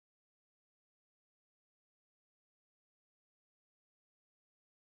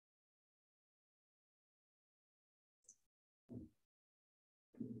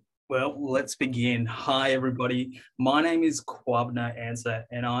Well, let's begin. Hi, everybody. My name is Kwabena Ansah,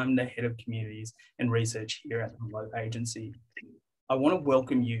 and I'm the Head of Communities and Research here at the LOTE Agency. I want to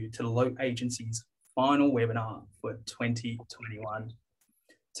welcome you to the LOTE Agency's final webinar for 2021.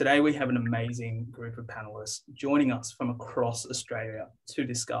 Today, we have an amazing group of panelists joining us from across Australia to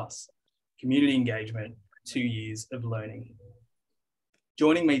discuss community engagement, 2 years of learning.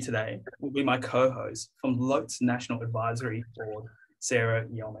 Joining me today will be my co-host from LOTE's National Advisory Board, Sera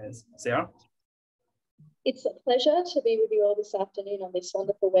Yilmaz. Sera? It's a pleasure to be with you all this afternoon on this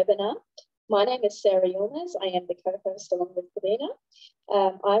wonderful webinar. My name is Sera Yilmaz. I am the co-host along with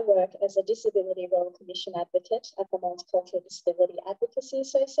Kwabena. I work as a Disability Royal Commission advocate at the Multicultural Disability Advocacy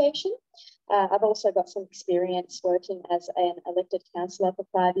Association. I've also got some experience working as an elected councillor for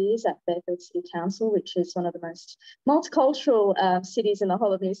 5 years at Fairfield City Council, which is one of the most multicultural cities in the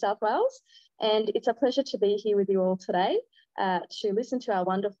whole of New South Wales. And it's a pleasure to be here with you all today to listen to our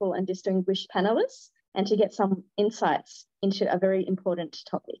wonderful and distinguished panellists and to get some insights into a very important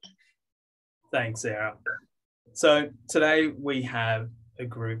topic. Thanks, Sera. So today we have a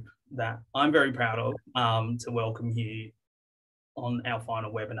group that I'm very proud of to welcome here on our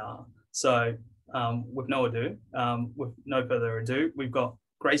final webinar. So with no further ado, we've got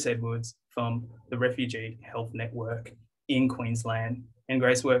Grace Edwards from the Refugee Health Network in Queensland. And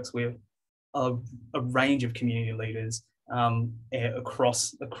Grace works with a range of community leaders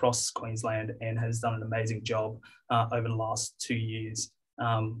across Queensland and has done an amazing job over the last 2 years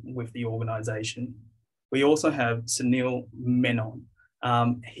with the organisation. We also have Sunil Menon.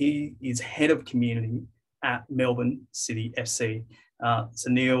 He is Head of Community at Melbourne City FC.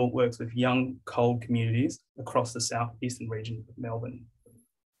 Sunil works with young cold communities across the southeastern region of Melbourne.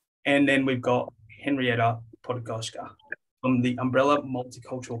 And then we've got Henrietta Podgoshka from the Umbrella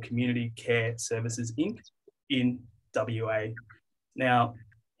Multicultural Community Care Services Inc. in WA. Now,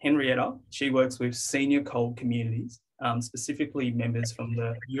 Henrietta, she works with senior cold communities, specifically members from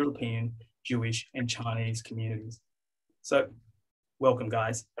the European, Jewish and Chinese communities. So welcome,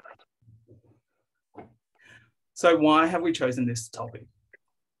 guys. So why have we chosen this topic?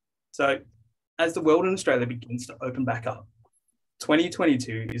 So as the world in Australia begins to open back up,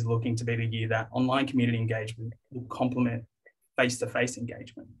 2022 is looking to be the year that online community engagement will complement face-to-face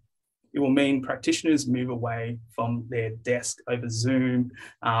engagement. It will mean practitioners move away from their desk over Zoom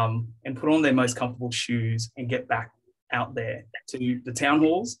and put on their most comfortable shoes and get back out there to the town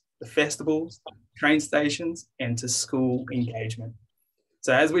halls, the festivals, train stations, and to school engagement.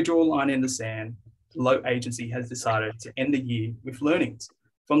 So as we draw a line in the sand, the LOTE Agency has decided to end the year with learnings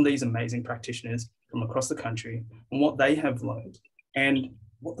from these amazing practitioners from across the country and what they have learned and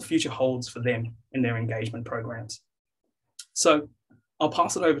what the future holds for them in their engagement programs. So I'll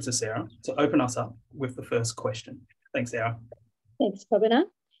pass it over to Sera to open us up with the first question. Thanks, Sera. Thanks, Kwabena.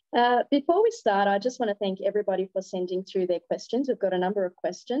 Before we start, I just want to thank everybody for sending through their questions. We've got a number of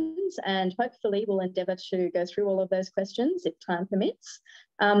questions and hopefully we'll endeavour to go through all of those questions if time permits.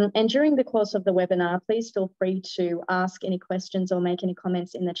 And during the course of the webinar, please feel free to ask any questions or make any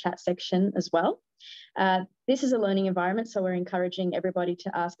comments in the chat section as well. This is a learning environment, so we're encouraging everybody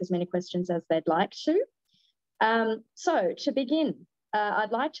to ask as many questions as they'd like to. So to begin,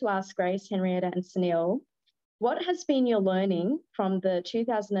 I'd like to ask Grace, Henrietta and Sunil, what has been your learning from the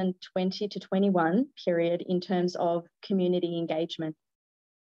 2020 to 21 period in terms of community engagement?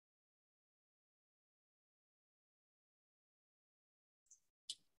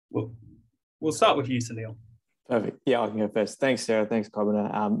 We'll start with you, Sunil. Perfect. Yeah, I can go first. Thanks, Sera. Thanks,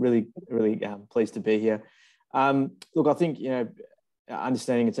 Kwabena. Really pleased to be here. Look, I think,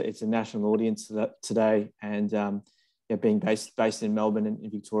 understanding it's a national audience today, and being based in Melbourne and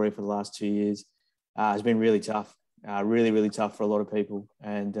in Victoria for the last 2 years has been really tough, really tough for a lot of people.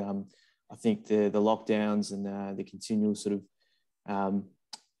 And I think the lockdowns and the continual sort of,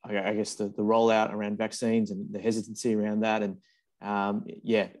 I guess the rollout around vaccines and the hesitancy around that, and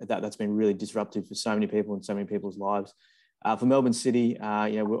that's been really disruptive for so many people and so many people's lives. For Melbourne City,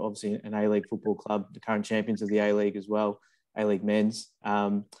 we're obviously an A-League football club, the current champions of the A-League as well, A-League men's.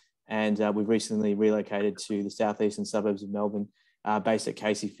 And we've recently relocated to the southeastern suburbs of Melbourne, based at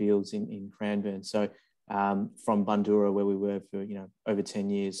Casey Fields in Cranbourne. So from Bundoora, where we were for over 10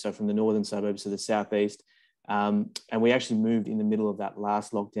 years. So from the northern suburbs to the southeast. And we actually moved in the middle of that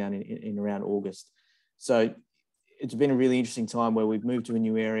last lockdown in around August. So it's been a really interesting time where we've moved to a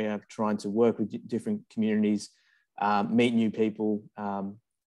new area, trying to work with different communities, meet new people,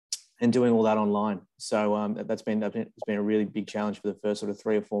 and doing all that online. So it's been a really big challenge for the first sort of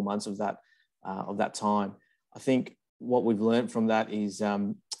 3 or 4 months of that time. I think what we've learned from that is,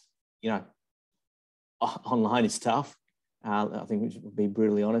 online is tough. I think we should be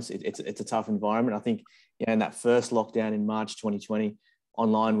brutally honest. It's a tough environment. I think in that first lockdown in March 2020,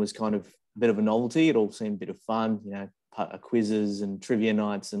 online was kind of a bit of a novelty. It all seemed a bit of fun, quizzes and trivia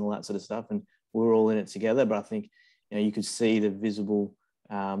nights and all that sort of stuff. And we were all in it together. But I think you could see the visible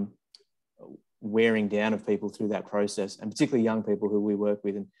wearing down of people through that process, and particularly young people who we work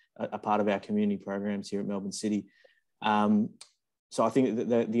with and are part of our community programs here at Melbourne City. So I think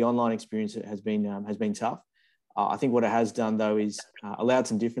that the online experience has been tough. I think what it has done though is allowed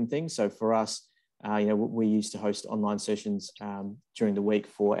some different things. So for us, we used to host online sessions during the week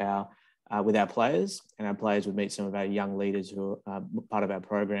for with our players, and our players would meet some of our young leaders who are part of our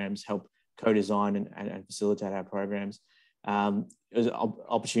programs, help co-design and facilitate our programs. It was an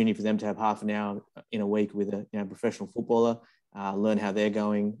opportunity for them to have half an hour in a week with a professional footballer, learn how they're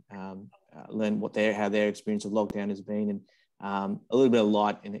going, learn how their experience of lockdown has been, and a little bit of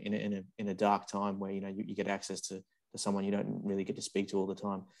light in a dark time where you get access to someone you don't really get to speak to all the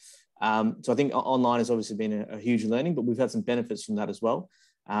time. So I think online has obviously been a huge learning, but we've had some benefits from that as well.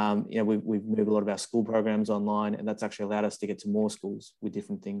 We've moved a lot of our school programs online, and that's actually allowed us to get to more schools with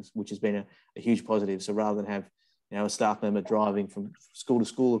different things, which has been a huge positive. So rather than have a staff member driving from school to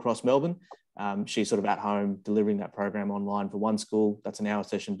school across Melbourne, she's sort of at home delivering that program online for one school. That's an hour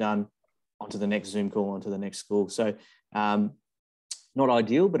session done, onto the next Zoom call, onto the next school. So not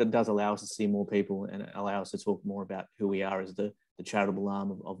ideal, but it does allow us to see more people and allow us to talk more about who we are as the charitable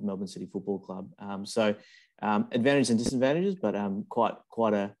arm of Melbourne City Football Club. So advantages and disadvantages, but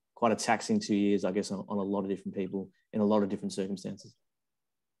quite a taxing 2 years, I guess, on a lot of different people in a lot of different circumstances.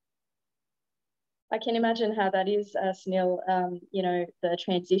 I can imagine how that is, Sunil, the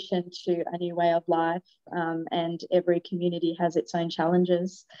transition to a new way of life, and every community has its own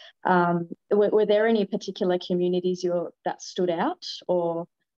challenges. Were there any particular communities that stood out, or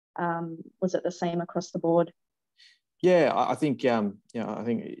was it the same across the board? Yeah, I think I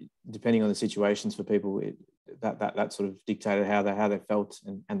think depending on the situations for people, that sort of dictated how they felt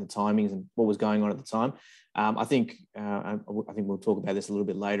and the timings and what was going on at the time. I think we'll talk about this a little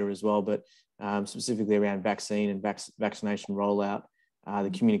bit later as well, but specifically around vaccine and vaccination rollout,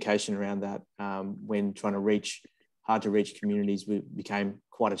 the communication around that when trying to reach hard to reach communities became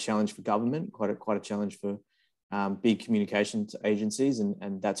quite a challenge for government, quite a challenge for big communications agencies,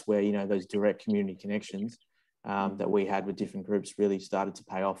 and that's where those direct community connections that we had with different groups really started to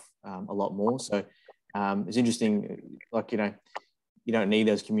pay off a lot more. So it's interesting, you don't need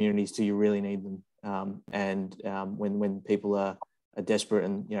those communities till you really need them. When people are desperate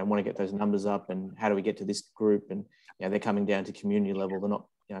and want to get those numbers up, and how do we get to this group, and they're coming down to community level. They're not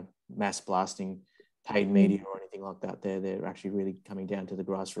mass blasting paid media or anything like that. They're actually really coming down to the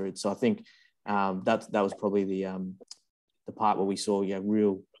grassroots. So I think that was probably the part where we saw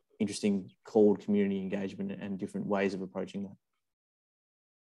real interesting cold community engagement and different ways of approaching that.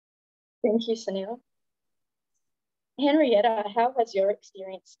 Thank you, Sunil. Henrietta, how has your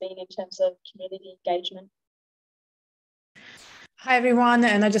experience been in terms of community engagement? Hi, everyone.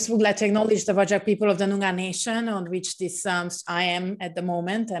 And I just would like to acknowledge the Whadjuk people of the Noongar Nation, on which I am at the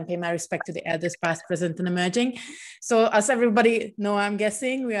moment, and pay my respect to the elders past, present, and emerging. So as everybody know, I'm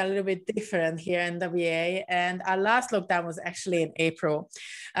guessing, we are a little bit different here in WA, and our last lockdown was actually in April.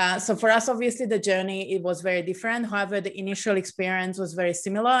 So for us, obviously, the journey, it was very different. However, the initial experience was very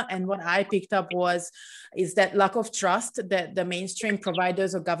similar. And what I picked up is that lack of trust that the mainstream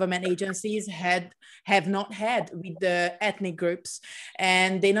providers or government agencies have not had with the ethnic groups.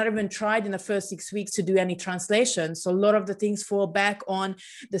 And they not even tried in the first 6 weeks to do any translation. So a lot of the things fall back on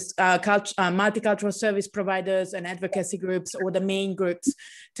the multicultural service providers and advocacy groups, or the main groups,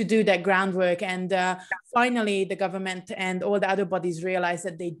 to do that groundwork. And finally, the government and all the other bodies realized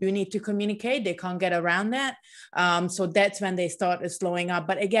that they do need to communicate. They can't get around that. So that's when they started slowing up.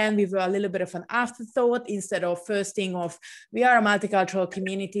 But again, we were a little bit of an afterthought instead of first thing of, we are a multicultural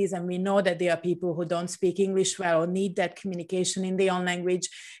communities, and we know that there are people who don't speak English well or need that communication in their own language,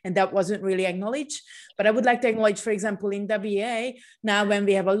 and that wasn't really acknowledged. But I would like to acknowledge, for example, in WA, now when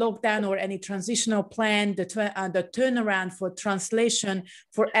we have a lockdown or any transitional plan, the turnaround for translation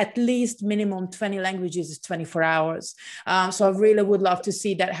for at least minimum 20 languages is 24 hours. So I really would love to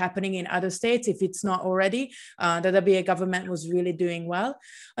see that happening in other states, if it's not already. The WA government was really doing well.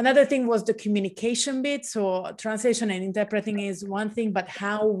 Another thing was the communication bit. So translation and interpreting is one thing, but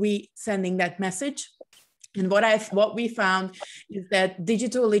how we sending that message. And what we found is that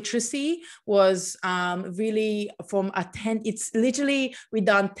digital literacy was really it's literally, we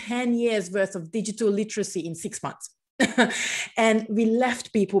done 10 years worth of digital literacy in 6 months. and we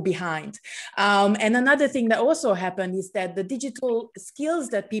left people behind. And another thing that also happened is that the digital skills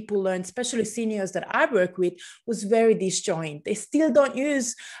that people learned, especially seniors that I work with, was very disjoint. They still don't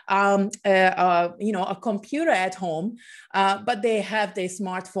use a computer at home, but they have their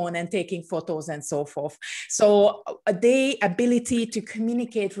smartphone and taking photos and so forth. So their ability to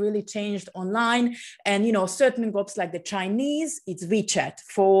communicate really changed online. And certain groups like the Chinese, it's WeChat.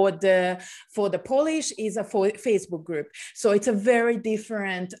 For the Polish, is a Facebook group. So it's a very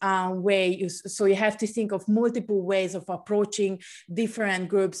different way. So you have to think of multiple ways of approaching different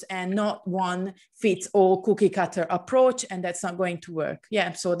groups, and not one fits all cookie cutter approach, and that's not going to work.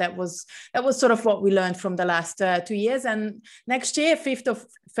 Yeah, so that was sort of what we learned from the last 2 years. And next year, 5th of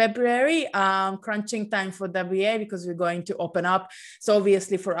February, crunching time for WA, because we're going to open up. So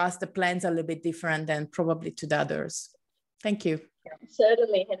obviously for us, the plans are a little bit different than probably to the others. Thank you.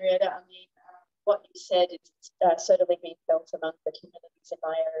 Certainly, Henrietta. I mean, what you said is certainly being felt among the communities in my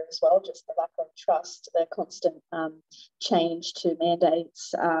area as well, just the lack of trust, the constant change to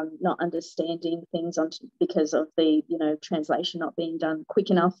mandates, not understanding things because of the translation not being done quick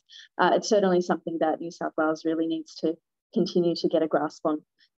enough. It's certainly something that New South Wales really needs to continue to get a grasp on.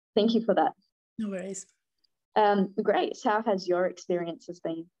 Thank you for that. No worries. Grace, how has your experiences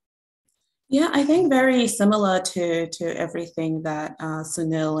been? Yeah, I think very similar to everything that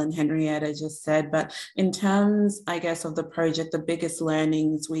Sunil and Henrietta just said. But in terms, I guess, of the project, the biggest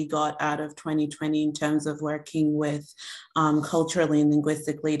learnings we got out of 2020 in terms of working with culturally and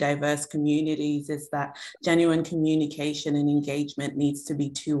linguistically diverse communities is that genuine communication and engagement needs to be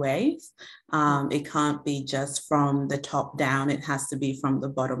two ways. It can't be just from the top down. It has to be from the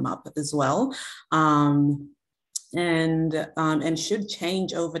bottom up as well. And should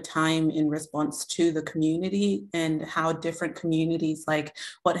change over time in response to the community and how different communities, like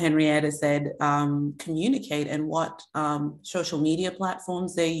what Henrietta said, communicate, and what social media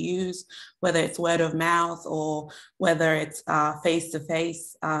platforms they use, whether it's word of mouth or whether it's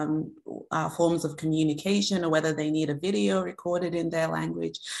face-to-face forms of communication, or whether they need a video recorded in their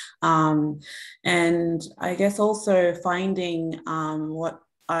language. And I guess also finding what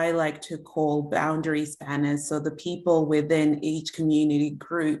I like to call boundary spanners. So the people within each community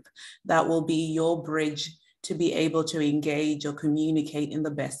group that will be your bridge to be able to engage or communicate in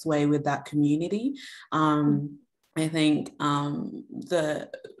the best way with that community. I think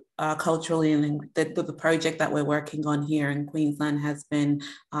culturally, and the project that we're working on here in Queensland has been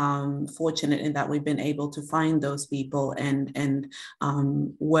fortunate in that we've been able to find those people and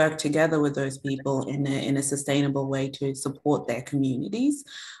work together with those people in a sustainable way to support their communities.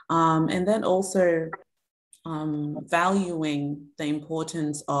 And then also valuing the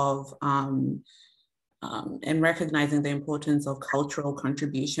importance of and recognizing the importance of cultural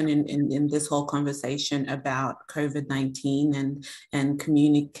contribution in this whole conversation about COVID-19 and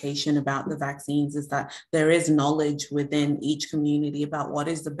communication about the vaccines, is that there is knowledge within each community about what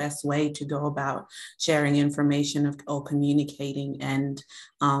is the best way to go about sharing information or communicating. And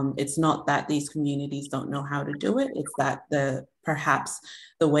it's not that these communities don't know how to do it, it's that perhaps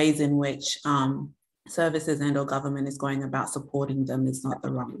the ways in which services and or government is going about supporting them is not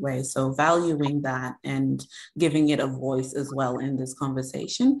the right way. So valuing that and giving it a voice as well in this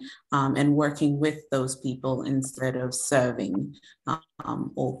conversation, and working with those people instead of serving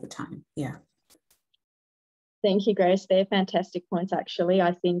all the time. Yeah. Thank you, Grace. They're fantastic points, actually.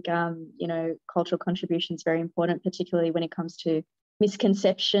 I think, cultural contribution is very important, particularly when it comes to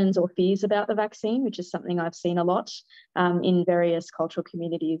misconceptions or fears about the vaccine, which is something I've seen a lot in various cultural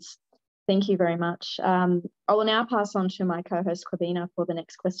communities. Thank you very much. I will now pass on to my co-host Kwabena for the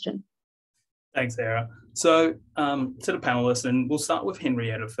next question. Thanks, Sera. So to the panelists, and we'll start with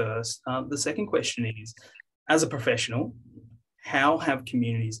Henrietta first. The second question is, as a professional, how have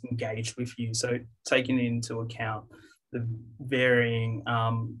communities engaged with you? So taking into account the varying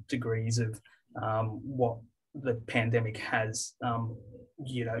degrees of what the pandemic has,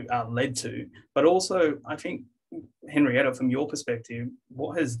 led to, but also I think, Henrietta, from your perspective,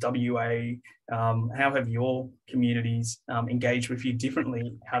 what has WA, how have your communities engaged with you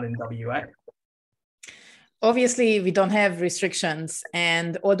differently out in WA? Obviously, we don't have restrictions.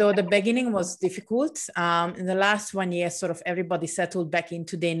 And although the beginning was difficult, in the last 1 year, sort of everybody settled back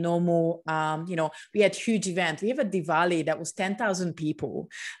into their normal, we had huge event. We have a Diwali that was 10,000 people.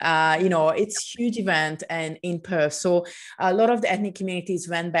 It's huge event and in Perth. So a lot of the ethnic communities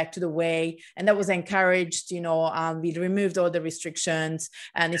went back to the way, and that was encouraged. We removed all the restrictions,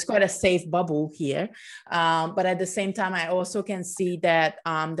 and it's quite a safe bubble here. But at the same time, I also can see that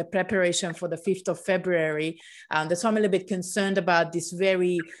the preparation for the 5th of February, that's why I'm a little bit concerned about this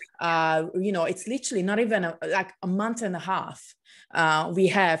very you know, it's literally not even like a month and a half we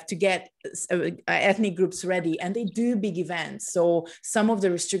have to get ethnic groups ready, and they do big events. So some of the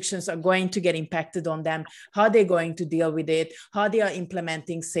restrictions are going to get impacted on them, how they're going to deal with it, how they are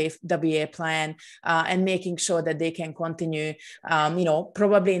implementing safe WA plan, and making sure that they can continue, you know,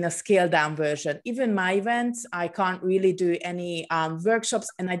 probably in a scaled down version. Even my events, I can't really do any workshops,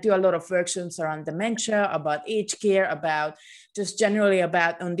 and I do a lot of workshops around dementia, about aged care, about just generally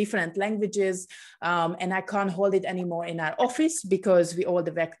about on different languages, and I can't hold it anymore in our office because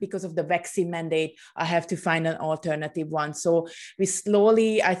because of the vaccine mandate. I have to find an alternative one. So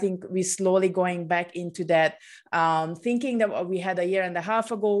I think we slowly going back into that thinking that what we had a year and a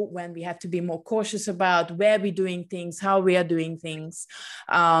half ago, when we have to be more cautious about where we're doing things, how we are doing things.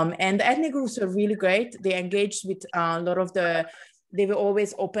 And the ethnic groups are really great. They engaged with a lot of they were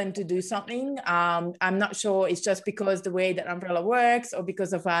always open to do something. I'm not sure it's just because the way that Umbrella works or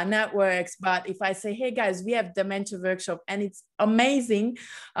because of our networks, but if I say, hey guys, we have dementia workshop and it's amazing,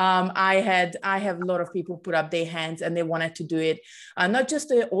 I have a lot of people put up their hands and they wanted to do it. Not just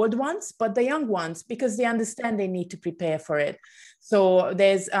the old ones, but the young ones, because they understand they need to prepare for it. So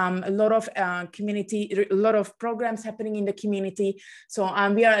there's a lot of a lot of programs happening in the community. So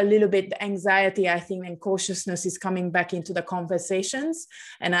we are a little bit, the anxiety, I think, and cautiousness is coming back into the conversations.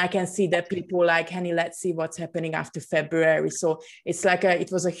 And I can see that people like, Henny, let's see what's happening after February. So it's like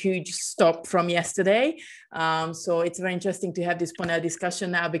it was a huge stop from yesterday. So it's very interesting to have this panel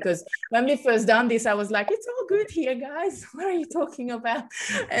discussion now, because when we first done this, I was like, it's all good here, guys. What are you talking about?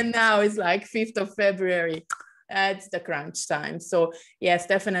 And now it's like 5th of February. It's the crunch time. So yes,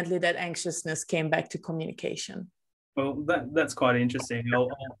 definitely that anxiousness came back to communication. Well, that's quite interesting. I'll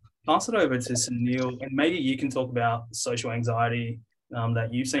pass it over to Sunil, and maybe you can talk about social anxiety that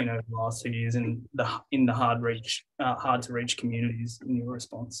you've seen over the last 2 years in the hard to reach communities in your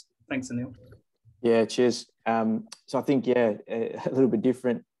response. Thanks, Sunil. Yeah, cheers. So I think, a little bit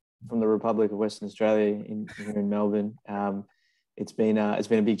different from the Republic of Western Australia here in Melbourne. It's been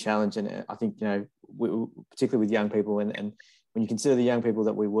a big challenge, and I think, particularly with young people, and when you consider the young people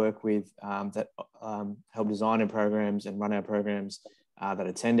that we work with that help design our programs and run our programs, that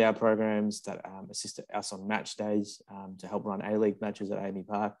attend our programs, that assist us on match days to help run A-League matches at Amy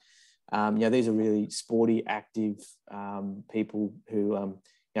Park. These are really sporty, active people who,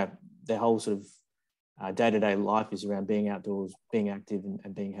 their whole sort of day-to-day life is around being outdoors, being active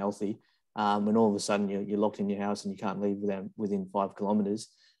and being healthy. When all of a sudden you're locked in your house and you can't leave within 5 kilometres,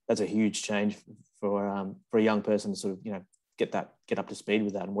 that's a huge change for a young person to sort of, get up to speed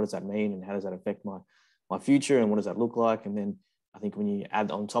with that. And what does that mean? And how does that affect my future? And what does that look like? And then I think when you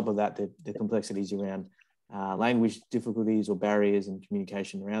add on top of that, the complexities around language difficulties or barriers and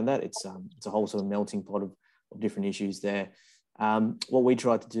communication around that, it's a whole sort of melting pot of different issues there. What we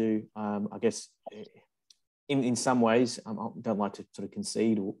try to do, I guess, in some ways, I don't like to sort of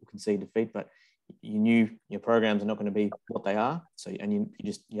concede defeat, but you knew your programs are not going to be what they are. So, and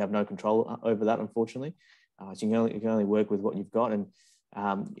you have no control over that, unfortunately. So you can only work with what you've got. And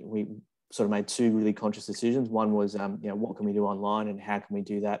we sort of made 2 really conscious decisions. One was, what can we do online and how can we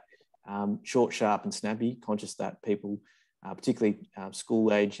do that short, sharp and snappy, conscious that people, particularly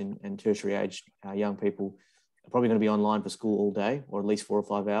school age and tertiary age young people, are probably going to be online for school all day, or at least 4 or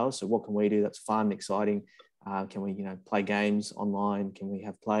 5 hours. So what can we do that's fun, exciting? Can we, play games online? Can we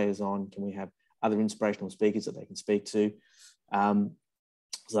have players on? Can we have other inspirational speakers that they can speak to?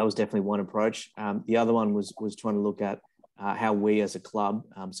 So that was definitely one approach. The other one was trying to look at how we as a club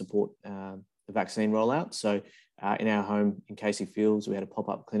support the vaccine rollout. So in our home in Casey Fields, we had a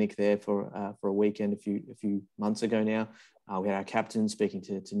pop-up clinic there for a weekend a few months ago now. We had our captain speaking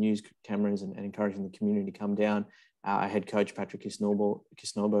to news cameras and encouraging the community to come down. Our head coach, Patrick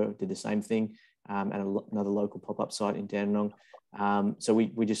Kisnobo, did the same thing at another local pop-up site in Dandenong. So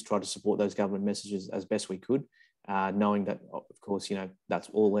we just tried to support those government messages as best we could, knowing that, of course, that's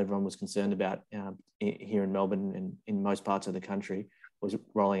all everyone was concerned about here in Melbourne and in most parts of the country, was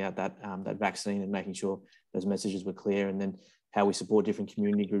rolling out that vaccine and making sure those messages were clear, and then how we support different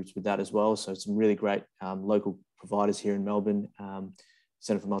community groups with that as well. So some really great local providers here in Melbourne,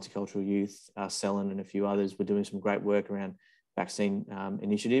 Centre for Multicultural Youth, Selen and a few others were doing some great work around vaccine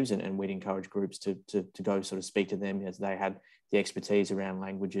initiatives, and we'd encourage groups to go sort of speak to them, as they had the expertise around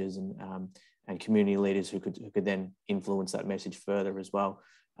languages and community leaders who could then influence that message further as well.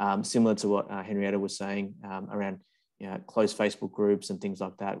 Similar to what Henrietta was saying around closed Facebook groups and things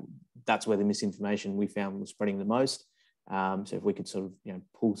like that, that's where the misinformation we found was spreading the most. So if we could sort of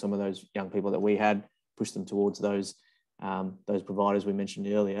pull some of those young people that we had, push them towards those providers we mentioned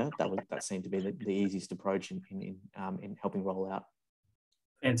earlier, that seemed to be the easiest approach in helping roll out.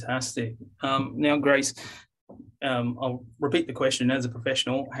 Fantastic. Now, Grace, I'll repeat the question. As a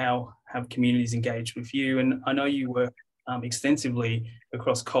professional, how have communities engaged with you? And I know you work extensively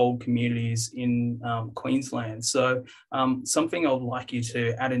across cold communities in Queensland. So something I'd like you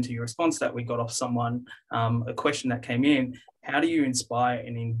to add into your response that we got off someone, a question that came in: how do you inspire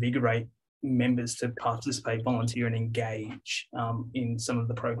and invigorate members to participate, volunteer and engage in some of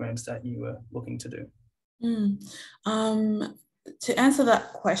the programs that you were looking to do? To answer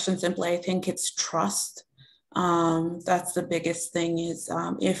that question simply, I think it's trust. That's the biggest thing, is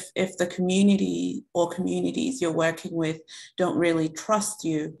if the community or communities you're working with don't really trust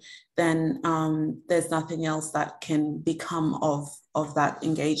you, then there's nothing else that can become of that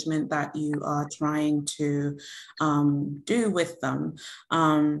engagement that you are trying to do with them.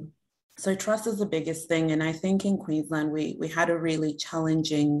 So trust is the biggest thing. And I think in Queensland, we had a really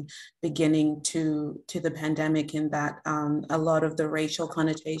challenging beginning to the pandemic, in that a lot of the racial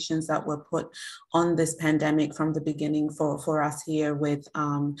connotations that were put on this pandemic from the beginning for us here, with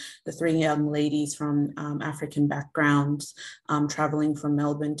the 3 young ladies from African backgrounds traveling from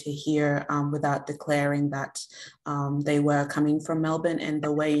Melbourne to here without declaring that they were coming from Melbourne, and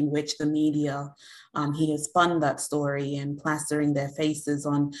the way in which the media he has spun that story, and plastering their faces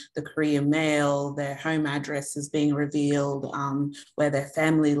on the Korean Mail, their home address is being revealed, where their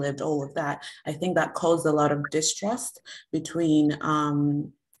family lived, all of that. I think that caused a lot of distrust between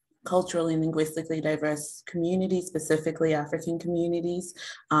culturally and linguistically diverse communities, specifically African communities,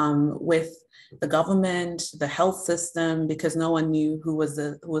 with the government, the health system, because no one knew who was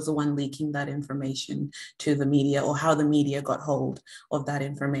the one leaking that information to the media, or how the media got hold of that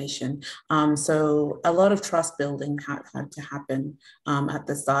information. So a lot of trust building had to happen at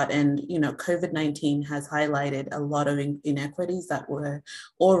the start. And, you know, COVID-19 has highlighted a lot of inequities that were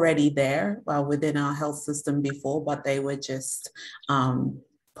already there within our health system before, but they were just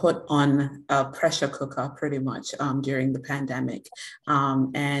put on a pressure cooker pretty much during the pandemic.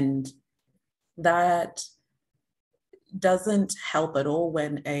 And that doesn't help at all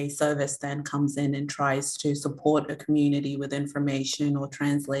when a service then comes in and tries to support a community with information or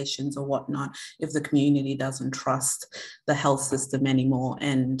translations or whatnot, if the community doesn't trust the health system anymore.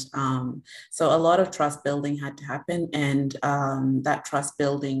 And so a lot of trust building had to happen, and that trust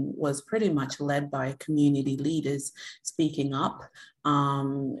building was pretty much led by community leaders speaking up.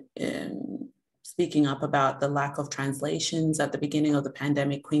 Speaking up about the lack of translations. At the beginning of the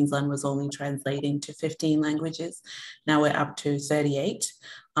pandemic, Queensland was only translating to 15 languages. Now we're up to 38,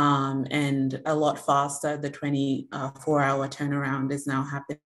 and a lot faster. The 24-hour turnaround is now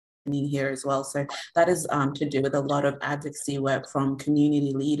happening here as well. So that is to do with a lot of advocacy work from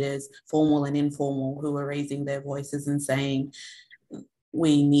community leaders, formal and informal, who are raising their voices and saying,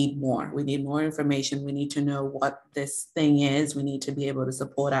 we need more information. We need to know what this thing is. We need to be able to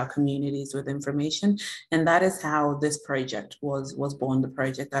support our communities with information. And that is how this project was born, the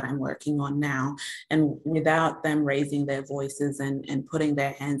project that I'm working on now. And without them raising their voices and putting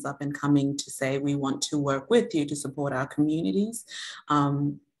their hands up and coming to say, we want to work with you to support our communities,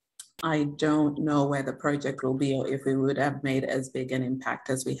 I don't know where the project will be, or if we would have made as big an impact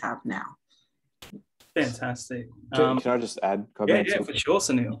as we have now. Fantastic. Can I just add? Yeah, for sure,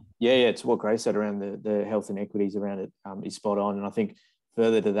 Sunil. Yeah, it's what Grace said around the health inequities around it is spot on. And I think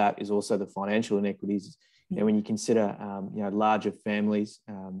further to that is also the financial inequities. You know, when you consider larger families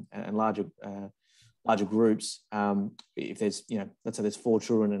and larger groups, if there's, let's say there's 4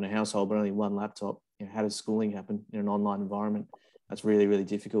 children in a household but only 1 laptop, how does schooling happen in an online environment? That's really, really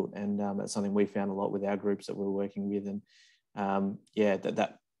difficult. And that's something we found a lot with our groups that we're working with. And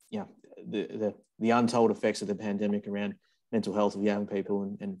the untold effects of the pandemic around mental health of young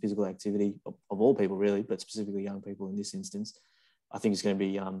people and physical activity of all people really, but specifically young people in this instance, I think is going to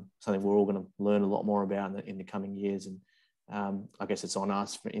be something we're all going to learn a lot more about in the coming years. And I guess it's on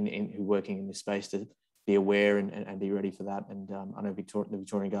us who are working in this space to be aware and be ready for that. And I know the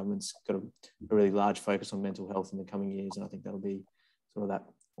Victorian government's got a really large focus on mental health in the coming years, and I think that'll be sort of that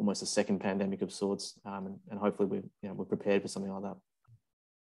almost a second pandemic of sorts. And hopefully we're prepared for something like that.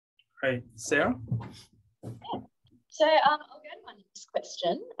 Great. Sarah? So I'll go to my next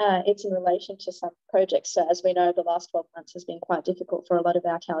question. It's in relation to some projects. So as we know, the last 12 months has been quite difficult for a lot of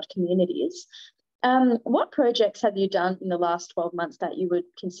our CALD communities. What projects have you done in the last 12 months that you would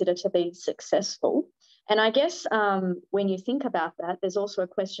consider to be successful? And I guess when you think about that, there's also a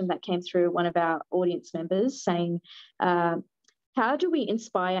question that came through one of our audience members saying, how do we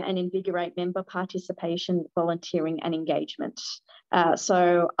inspire and invigorate member participation, volunteering and engagement?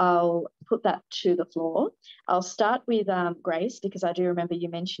 So I'll put that to the floor. I'll start with Grace, because I do remember you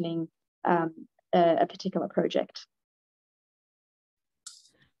mentioning a particular project.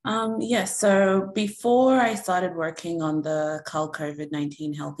 Yes, so before I started working on the CUL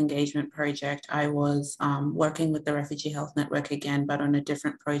COVID-19 Health Engagement Project, I was working with the Refugee Health Network again, but on a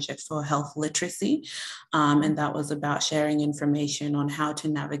different project for health literacy. And that was about sharing information on how to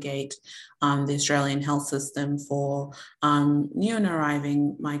navigate the Australian health system for new and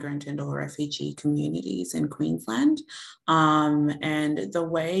arriving migrant and or refugee communities in Queensland. And the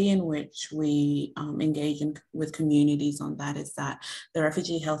way in which we engage with communities on that is that the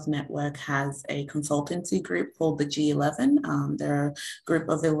Refugee Health Network has a consultancy group called the G11. They're a group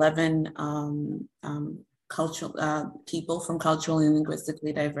of 11 cultural people from culturally and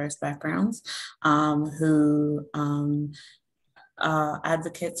linguistically diverse backgrounds who are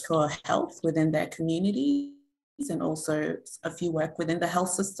advocates for health within their community, and also a few work within the health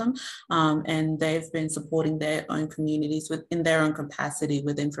system, and they've been supporting their own communities in their own capacity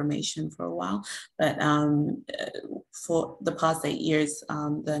with information for a while. But for the past 8 years,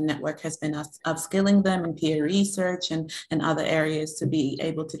 the network has been upskilling them in peer research and other areas to be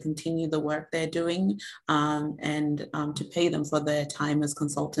able to continue the work they're doing, and to pay them for their time as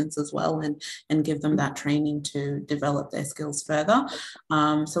consultants as well, and give them that training to develop their skills further.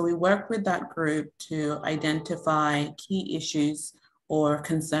 So we work with that group to identify key issues or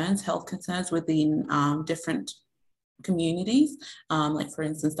concerns, health concerns within different communities, like for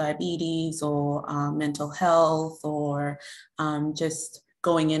instance, diabetes or mental health, or just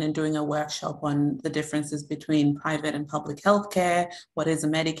going in and doing a workshop on the differences between private and public healthcare, what is a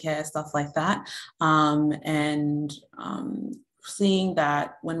Medicare, stuff like that. And seeing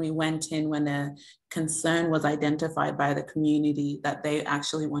that when we went in, when a concern was identified by the community that they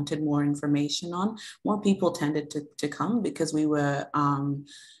actually wanted more information on, more people tended to come, because we were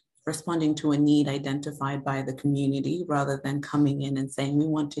responding to a need identified by the community, rather than coming in and saying, we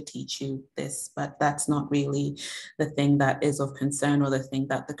want to teach you this, but that's not really the thing that is of concern or the thing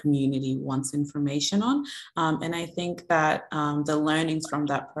that the community wants information on. And I think that the learnings from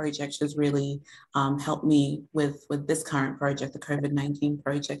that project has really helped me with this current project, the COVID-19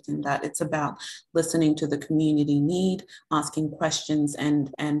 project, in that it's about listening to the community need, asking questions, and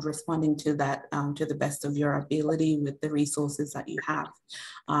responding to that to the best of your ability with the resources that you have.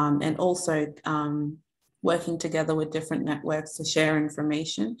 And also working together with different networks to share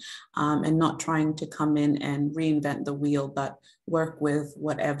information, and not trying to come in and reinvent the wheel, but work with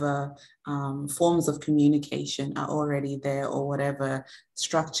whatever forms of communication are already there, or whatever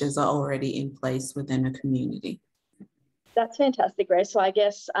structures are already in place within a community. That's fantastic, Grace. So I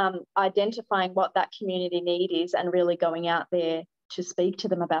guess identifying what that community need is and really going out there to speak to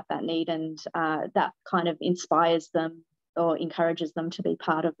them about that need, and that kind of inspires them or encourages them to be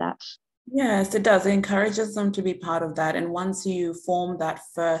part of that. Yes, it does. It encourages them to be part of that. And once you form that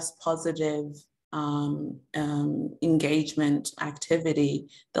first positive engagement activity,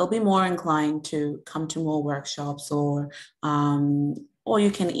 they'll be more inclined to come to more workshops, or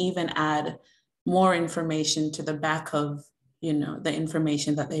you can even add more information to the back of, the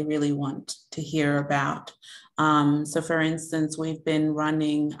information that they really want to hear about. So for instance, we've been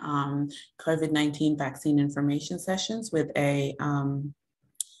running COVID-19 vaccine information sessions with a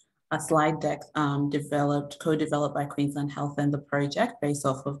slide deck co-developed by Queensland Health and the project, based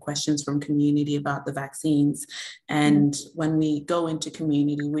off of questions from community about the vaccines. And when we go into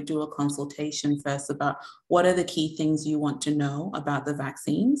community, we do a consultation first about what are the key things you want to know about the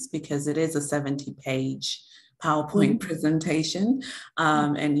vaccines, because it is a 70-page PowerPoint presentation,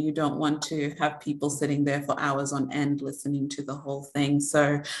 and you don't want to have people sitting there for hours on end listening to the whole thing.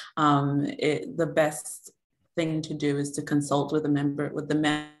 So the best thing to do is to consult with the member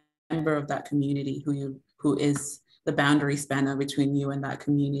of that community who is the boundary spanner between you and that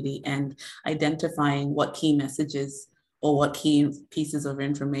community, and identifying what key messages or what key pieces of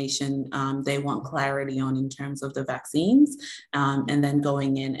information they want clarity on in terms of the vaccines, and then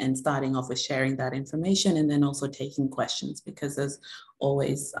going in and starting off with sharing that information, and then also taking questions, because there's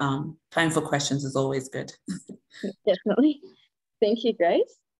always time for questions is always good. Definitely. Thank you,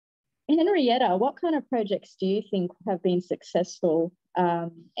 Grace. Henrietta, what kind of projects do you think have been successful,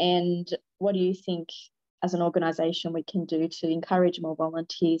 and what do you think as an organisation we can do to encourage more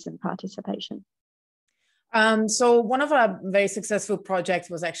volunteers and participation? So one of our very successful projects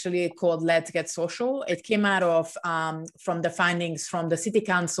was actually called Let's Get Social. It came out of from the findings from the city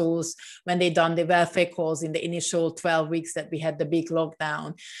councils when they done the welfare calls in the initial 12 weeks that we had the big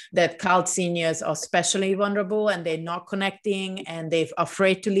lockdown, that CALD seniors are especially vulnerable, and they're not connecting, and they're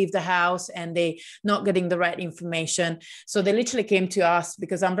afraid to leave the house, and they're not getting the right information. So they literally came to us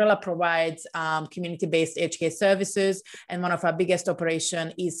because Umbrella provides community-based aged care services, and one of our biggest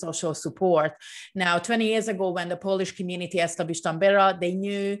operations is social support. Now, 20 years years ago when the Polish community established Umbrella, they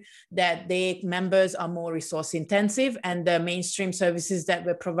knew that their members are more resource intensive, and the mainstream services that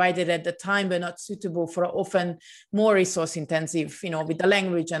were provided at the time were not suitable for often more resource intensive, with the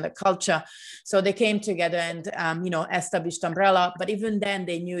language and the culture. So they came together and, established Umbrella. But even then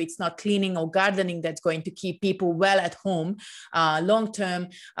they knew it's not cleaning or gardening that's going to keep people well at home long-term,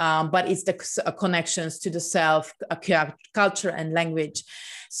 but it's the connections to the self, culture and language.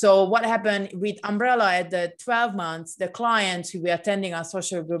 So what happened with Umbrella at the 12 months, the clients who were attending our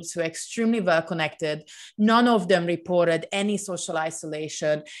social groups were extremely well connected. None of them reported any social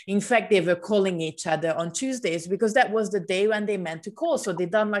isolation. In fact, they were calling each other on Tuesdays because that was the day when they meant to call. So they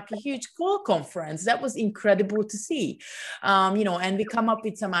done like a huge call conference. That was incredible to see, and we come up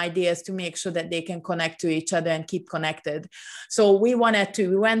with some ideas to make sure that they can connect to each other and keep connected. So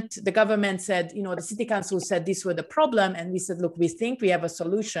the government said, the city council said this was the problem. And we said, look, we think we have a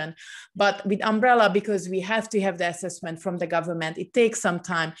solution. But with Umbrella, because we have to have the assessment from the government, it takes some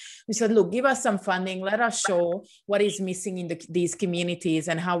time. We said, look, give us some funding. Let us show what is missing in these communities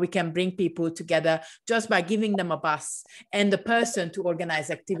and how we can bring people together just by giving them a bus and the person to organize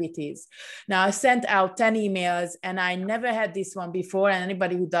activities. Now, I sent out 10 emails, and I never had this one before. And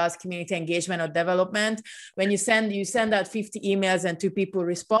anybody who does community engagement or development, when you send out 50 emails and 2 people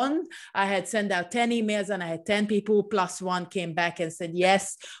respond, I had sent out 10 emails and I had 10 people plus 1 came back and said, yes,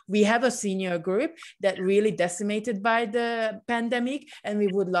 we have a senior group that really decimated by the pandemic, and we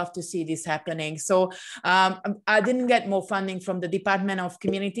would love to see this happening. So I didn't get more funding from the Department of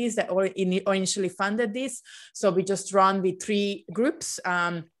Communities that initially funded this. So we just run with 3 groups.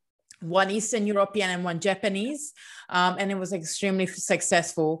 One Eastern European and one Japanese, and it was extremely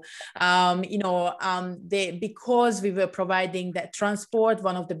successful. Because we were providing that transport,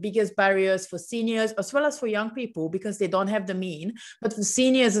 one of the biggest barriers for seniors as well as for young people, because they don't have the mean, but for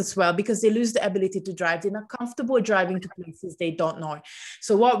seniors as well, because they lose the ability to drive. They're not comfortable driving to places they don't know.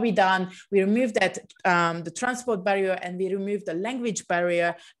 So what we done, we removed that the transport barrier, and we removed the language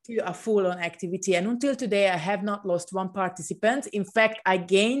barrier to a full-on activity. And until today, I have not lost 1 participant. In fact, I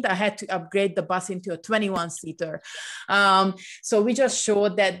had to upgrade the bus into a 21-seater. So we just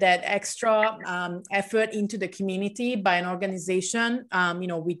showed that extra effort into the community by an organization,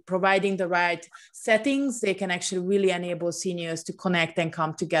 with providing the right settings, they can actually really enable seniors to connect and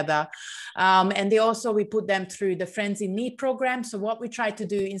come together. And we put them through the Friends in Need program. So what we try to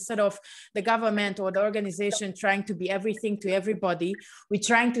do, instead of the government or the organization trying to be everything to everybody, we're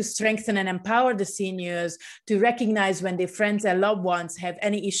trying to strengthen and empower the seniors to recognize when their friends and loved ones have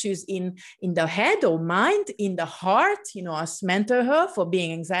any issues in the head or mind, in the heart, as mental health or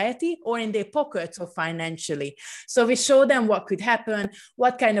being anxiety, or in their pockets or financially. So we show them what could happen,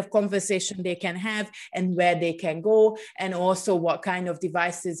 what kind of conversation they can have and where they can go, and also what kind of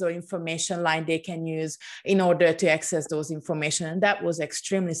devices or information line they can use in order to access those information. And that was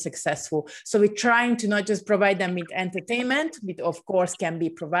extremely successful. So we're trying to not just provide them with entertainment, which of course can be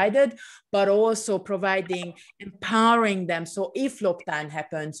provided, but also empowering them. So if lockdown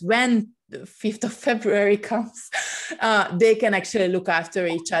happens, when the 5th of February comes, they can actually look after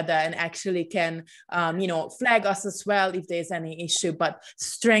each other and actually can, flag us as well if there's any issue, but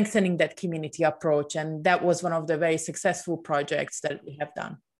strengthening that community approach. And that was one of the very successful projects that we have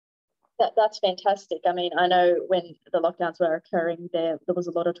done. That's fantastic. I mean, I know when the lockdowns were occurring, there was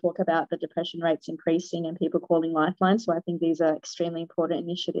a lot of talk about the depression rates increasing and people calling lifelines. So I think these are extremely important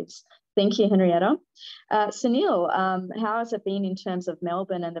initiatives. Thank you, Henrietta. Sunil, how has it been in terms of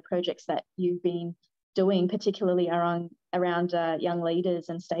Melbourne and the projects that you've been doing, particularly around young leaders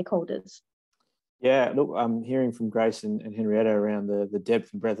and stakeholders? Yeah, look, I'm hearing from Grace and Henrietta around the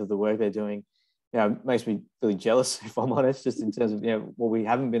depth and breadth of the work they're doing. It makes me really jealous, if I'm honest, just in terms of what we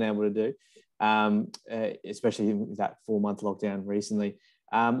haven't been able to do, especially with that 4-month lockdown recently.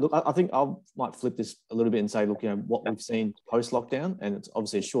 Look, I think I might flip this a little bit and say, look, what we've seen post-lockdown, and it's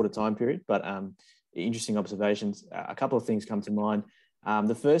obviously a shorter time period, but interesting observations. A couple of things come to mind.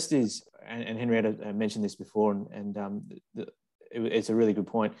 The first is, and Henrietta mentioned this before, and it's a really good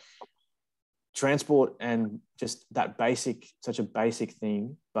point. Transport and just that such a basic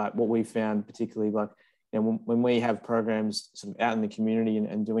thing, but what we found particularly, like, when we have programs sort of out in the community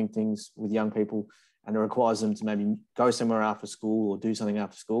and doing things with young people, and it requires them to maybe go somewhere after school or do something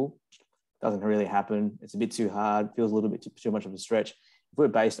after school, doesn't really happen. It's a bit too hard, feels a little bit too much of a stretch. If we're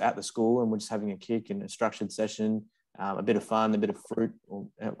based at the school and we're just having a kick and a structured session, a bit of fun, a bit of fruit, or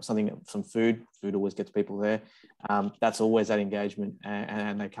some food always gets people there. That's always that engagement,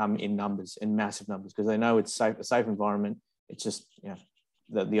 and they come in numbers, in massive numbers, because they know it's a safe environment. It's just,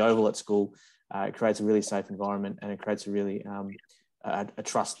 the oval at school, it creates a really safe environment, and it creates a really a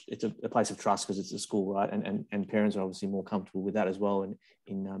trust. It's a place of trust because it's a school, right? And parents are obviously more comfortable with that as well, and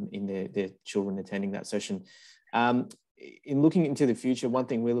in their children attending that session. In looking into the future, one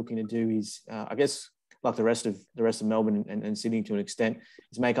thing we're looking to do is, I guess, like the rest of Melbourne and Sydney to an extent,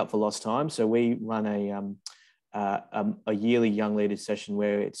 is make up for lost time. So we run a yearly young leaders session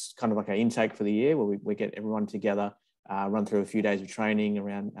where it's kind of like an intake for the year, where we get everyone together, run through a few days of training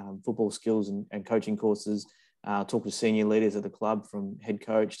around football skills and coaching courses, talk to senior leaders at the club, from head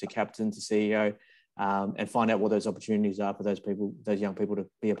coach to captain to CEO, and find out what those opportunities are for those young people to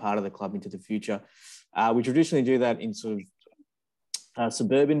be a part of the club into the future. We traditionally do that in sort of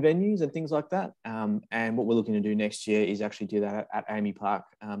suburban venues and things like that. And what we're looking to do next year is actually do that at Amy Park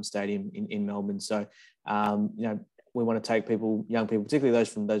Stadium in Melbourne. So, we want to take young people, particularly those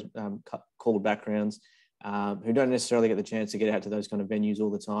from those called backgrounds, who don't necessarily get the chance to get out to those kind of venues all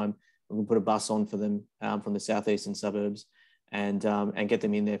the time. We can put a bus on for them from the southeastern suburbs and get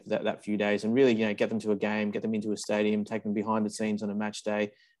them in there for that few days, and really, get them to a game, get them into a stadium, take them behind the scenes on a match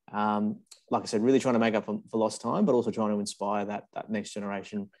day. Like I said, really trying to make up for lost time, but also trying to inspire that next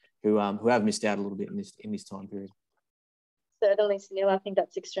generation who have missed out a little bit in this time period. Certainly, Sunil, I think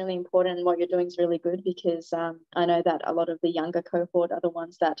that's extremely important, and what you're doing is really good, because I know that a lot of the younger cohort are the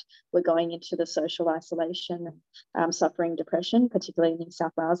ones that were going into the social isolation and suffering depression, particularly in New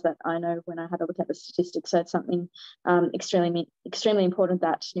South Wales, that I know when I had a look at the statistics. So it's something extremely important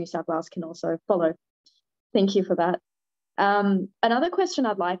that New South Wales can also follow. Thank you for that. Another question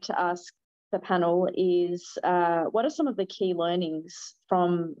I'd like to ask the panel is, what are some of the key learnings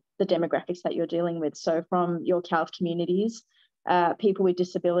from the demographics that you're dealing with? So from your CALF communities, people with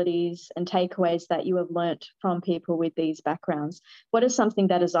disabilities, and takeaways that you have learnt from people with these backgrounds. What is something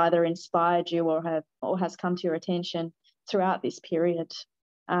that has either inspired you or has come to your attention throughout this period?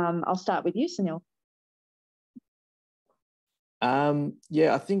 I'll start with you, Sunil.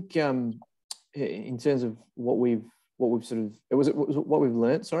 I think in terms of what we've sort of, was it what we've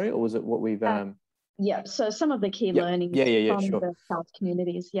learnt, sorry, or was it what we've yeah, so some of the key learnings from sure. the CALF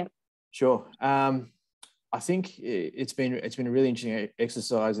communities. Sure. I think it's been a really interesting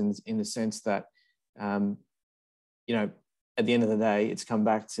exercise in the sense that at the end of the day, it's come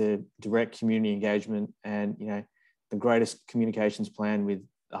back to direct community engagement, and the greatest communications plan with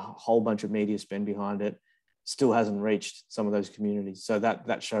a whole bunch of media spend behind it still hasn't reached some of those communities. So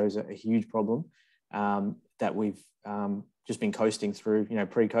that shows a huge problem that we've just been coasting through,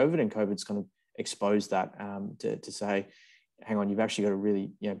 pre-COVID, and COVID's kind of exposed that to say, hang on, you've actually got to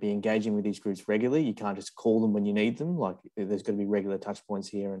really be engaging with these groups regularly. You can't just call them when you need them. Like, there's got to be regular touch points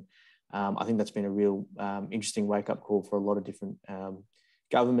here. And I think that's been a real interesting wake-up call for a lot of different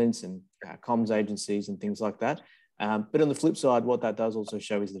governments and comms agencies and things like that. But on the flip side, what that does also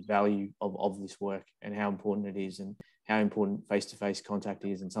show is the value of this work and how important it is, and how important face-to-face contact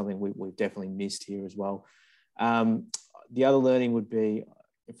is, and something we've definitely missed here as well. The other learning would be,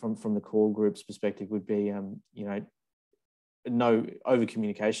 from the core group's perspective, would be, no over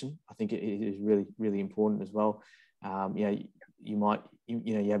communication. I think it is really, really important as well. You might,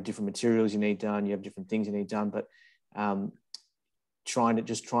 you have different materials you need done, you have different things you need done, but trying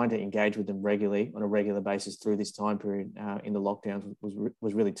to engage with them regularly on a regular basis through this time period in the lockdowns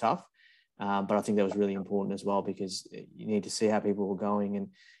was really tough. But I think that was really important as well, because you need to see how people were going. And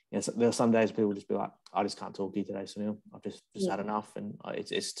there are some days people just be like, I just can't talk to you today, Sunil. I've just had enough, and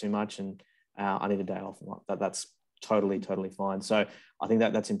it's too much, and I need a day off. That's totally fine. So I think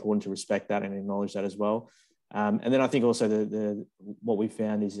that's important to respect that and acknowledge that as well. And then I think also what we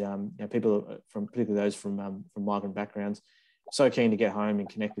found is people particularly those from migrant backgrounds, so keen to get home and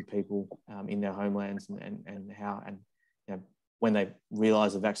connect with people in their homelands, and when they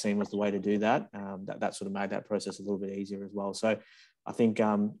realised the vaccine was the way to do that, that sort of made that process a little bit easier as well. So I think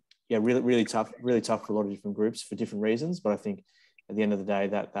really tough for a lot of different groups for different reasons. But I think at the end of the day,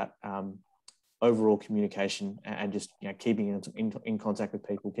 that overall communication and just keeping in contact with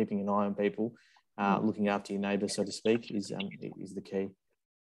people, keeping an eye on people, looking after your neighbours, so to speak, is the key.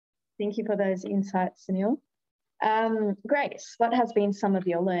 Thank you for those insights, Sunil. Grace, what has been some of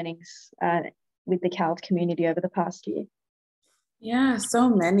your learnings with the CALF community over the past year? Yeah, so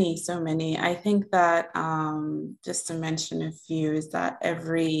many. I think that just to mention a few is that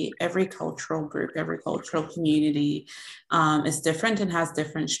every cultural group, every cultural community is different and has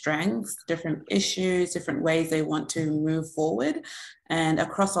different strengths, different issues, different ways they want to move forward. And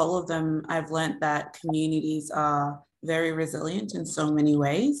across all of them, I've learned that communities are very resilient in so many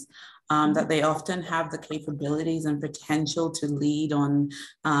ways. That they often have the capabilities and potential to lead on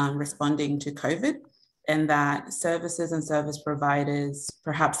responding to COVID. and that services and service providers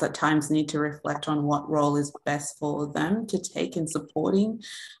perhaps at times need to reflect on what role is best for them to take in supporting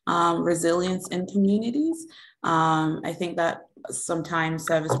resilience in communities. I think that sometimes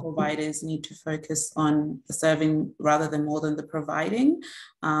service providers need to focus on the serving rather than more than the providing,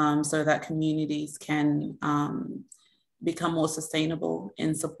 so that communities can become more sustainable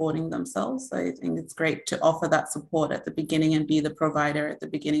in supporting themselves. So I think it's great to offer that support at the beginning and be the provider at the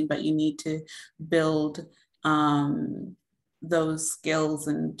beginning, but you need to build those skills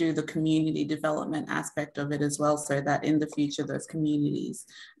and do the community development aspect of it as well, so that in the future those communities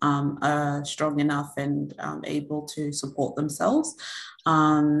are strong enough and able to support themselves.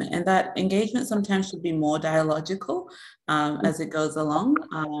 And that engagement sometimes should be more dialogical as it goes along,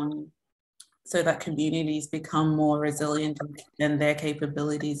 so that communities become more resilient and their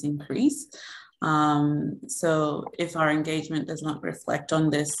capabilities increase. So if our engagement does not reflect on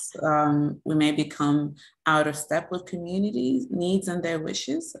this, we may become out of step with communities' needs and their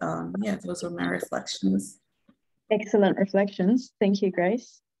wishes. Yeah, those were my reflections. Excellent reflections. Thank you,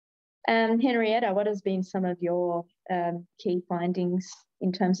 Grace. Henrietta, what has been some of your key findings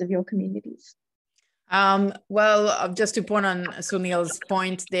in terms of your communities? Well, just to point on Sunil's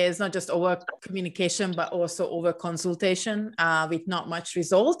point, there's not just over communication, but also over consultation with not much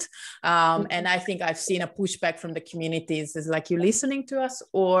result. And I think I've seen a pushback from the communities. It's like, you're listening to us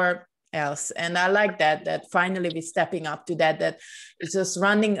or else. And I like that finally we're stepping up to that it's just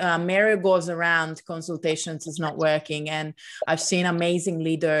running merry-go-rounds around consultations is not working. And I've seen amazing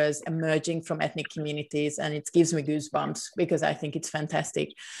leaders emerging from ethnic communities, and it gives me goosebumps because I think it's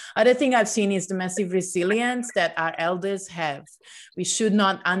fantastic. Other thing I've seen is the massive resilience that our elders have. We should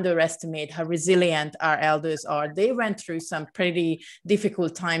not underestimate how resilient our elders are. They went through some pretty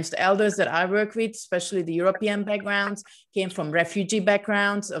difficult times. The elders that I work with, especially the European backgrounds, came from refugee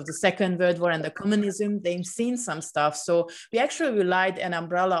backgrounds of the Second World War and the communism. They've seen some stuff. So we actually relied an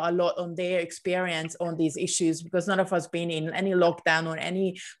umbrella a lot on their experience on these issues, because none of us been in any lockdown or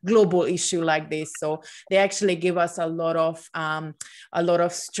any global issue like this. So they actually give us a lot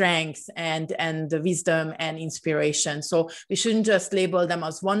of strength and the wisdom and inspiration. So we shouldn't just label them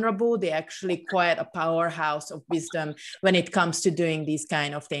as vulnerable. They're actually quite a powerhouse of wisdom when it comes to doing these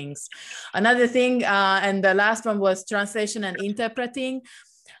kind of things. Another thing, and the last one was translation and interpreting.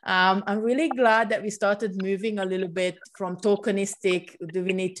 I'm really glad that we started moving a little bit from tokenistic, do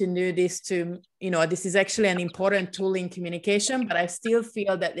we need to do this, to, this is actually an important tool in communication, but I still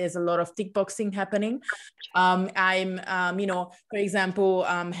feel that there's a lot of tick boxing happening. For example,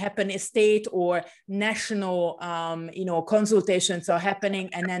 happen state or national, consultations are happening.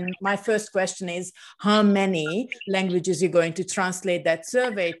 And then my first question is, how many languages you're going to translate that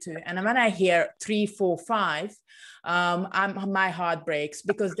survey to? And when I hear 3, 4, 5, my heart breaks,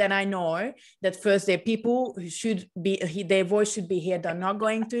 because then I know that first, there are people who should be, their voice should be heard, are not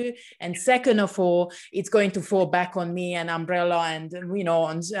going to, and second of all, it's going to fall back on me and umbrella and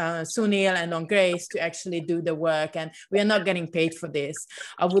on Sunil and on Grace to actually do the work, and we are not getting paid for this.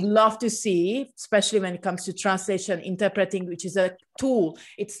 I would love to see, especially when it comes to translation, interpreting, which is a tool.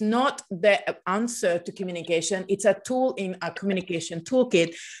 It's not the answer to communication. It's a tool in a communication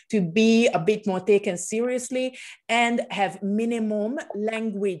toolkit to be a bit more taken seriously and have minimum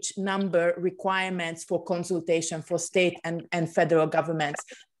language number requirements for consultation for state and federal governments.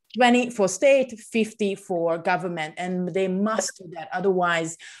 20 for state, 50 for government, and they must do that.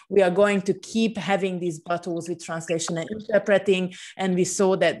 Otherwise, we are going to keep having these battles with translation and interpreting. And we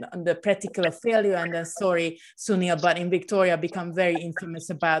saw that the particular failure, and then sorry, Sunil, but in Victoria become very infamous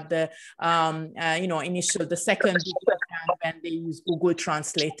about the, the second time when they use Google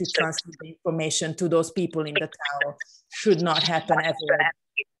Translate to translate the information to those people in the tower. Should not happen ever.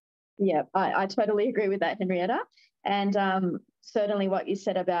 Yeah, I totally agree with that, Henrietta. And certainly what you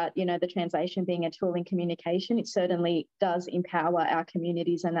said about, the translation being a tool in communication, it certainly does empower our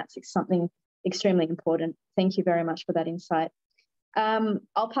communities, and that's something extremely important. Thank you very much for that insight.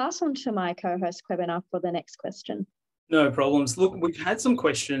 I'll pass on to my co-host, Kwabena, for the next question. No problems. Look, we've had some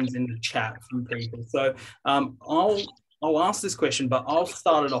questions in the chat from people. So I'll ask this question, but I'll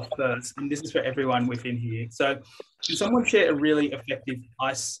start it off first, and this is for everyone within here. So can someone share a really effective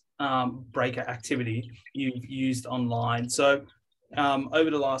icebreaker activity you've used online? So over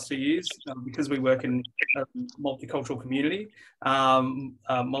the last 2 years, because we work in a multicultural community, a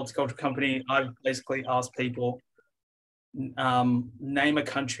multicultural company, I've basically asked people, name a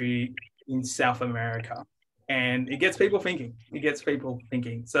country in South America. And it gets people thinking.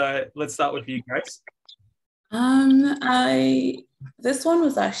 So let's start with you, Grace. This one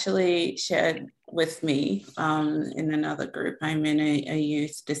was actually shared with me in another group. I'm in a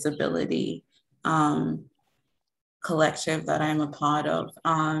youth disability collective that I'm a part of.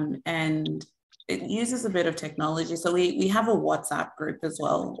 And it uses a bit of technology. So we have a WhatsApp group as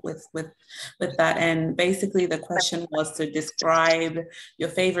well with that. And basically the question was to describe your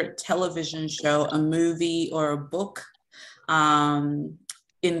favorite television show, a movie, or a book in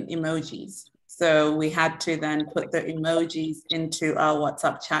emojis. So we had to then put the emojis into our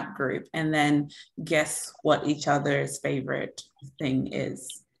WhatsApp chat group and then guess what each other's favorite thing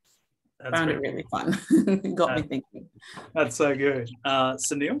is. That's Found it really fun. It got me thinking. That's so good.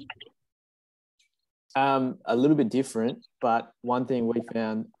 Sunil? A little bit different, but one thing we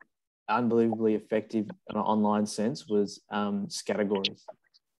found unbelievably effective in an online sense was categories.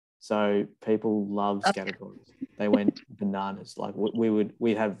 So people love categories. They went bananas. Like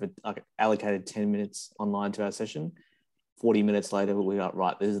we'd have like allocated 10 minutes online to our session. 40 minutes later, we got,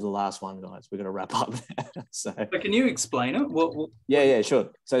 right, this is the last one, guys. We're going to wrap up. So can you explain it? Yeah, sure.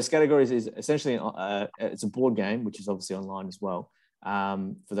 So categories is essentially, it's a board game, which is obviously online as well,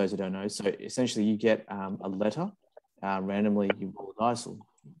 for those who don't know. So essentially you get a letter, randomly you roll a dice or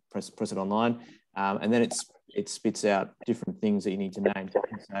press it online, and then it spits out different things that you need to name. So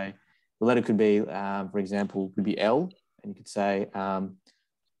the letter could be, for example, could be L, and you could say, I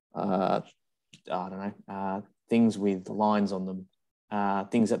don't know, things with lines on them,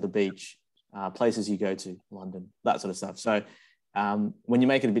 things at the beach, places you go to, London, that sort of stuff. So when you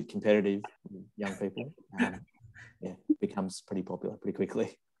make it a bit competitive with young people, it becomes pretty popular pretty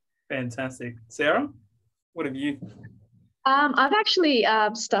quickly. Fantastic. Sarah, what have you? I've actually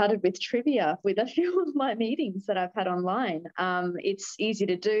started with trivia with a few of my meetings that I've had online. It's easy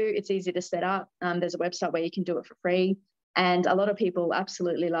to do. It's easy to set up. There's a website where you can do it for free. And a lot of people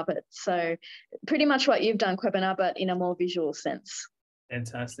absolutely love it. So pretty much what you've done, Kwabena, but in a more visual sense.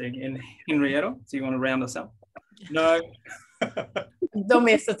 Fantastic. And Henrietta, do you want to round us up? No. Don't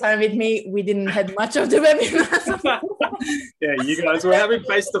waste the time with me. We didn't have much of the webinar. Yeah, you guys were having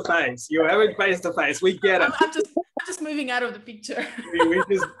face-to-face. You're having face-to-face. We get it. I'm just moving out of the picture. we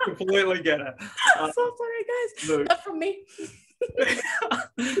just completely get it. So sorry, guys. Look. Not from me.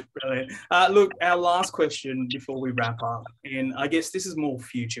 Brilliant. Look, our last question before we wrap up, and I guess this is more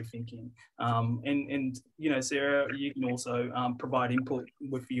future thinking. And you know, Sarah, you can also provide input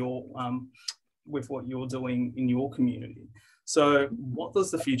with your with what you're doing in your community. So, what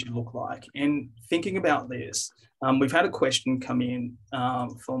does the future look like? And thinking about this, we've had a question come in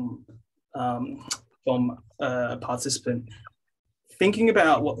from a participant. Thinking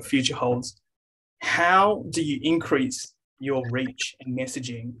about what the future holds, how do you increase your reach and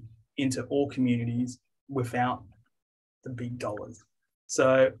messaging into all communities without the big dollars?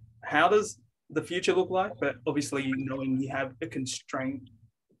 So how does the future look like? But obviously knowing you have a constrained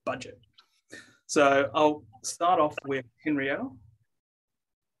budget. So I'll start off with Henrietta.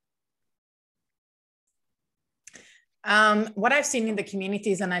 What I've seen in the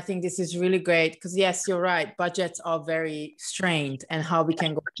communities, and I think this is really great, because yes, you're right, budgets are very strained and how we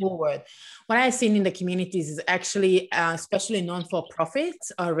can go forward. What I've seen in the communities is actually, especially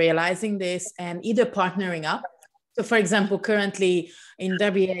non-for-profits are realizing this and either partnering up. So for example, currently in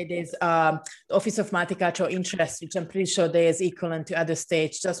WA, there's the Office of Multicultural Interest, which I'm pretty sure there is equivalent to other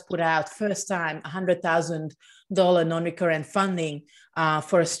states, just put out first time $100,000 non-recurrent funding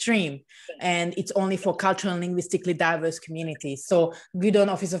for a stream. And it's only for cultural and linguistically diverse communities. So good on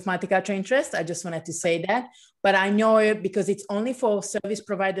Office of Multicultural Interest. I just wanted to say that. But I know because it's only for service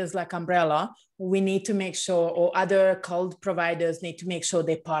providers like Umbrella, we need to make sure, or other cloud providers need to make sure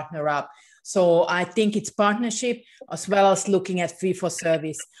they partner up. So I think it's partnership as well as looking at free for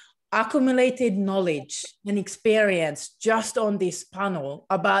service. Accumulated knowledge and experience just on this panel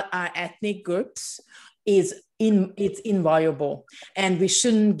about our ethnic groups it's invaluable, and we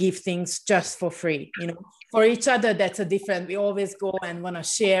shouldn't give things just for free. You know, for each other, that's a different. We always go and want to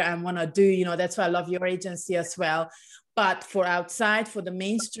share and want to do. You know, that's why I love your agency as well. But for outside, for the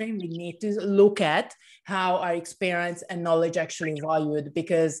mainstream, we need to look at how our experience and knowledge actually valued,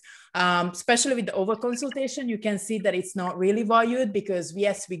 because especially with the over consultation, you can see that it's not really valued, because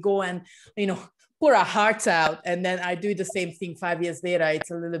yes, we go and, you know, pour our hearts out, and then I do the same thing 5 years later. It's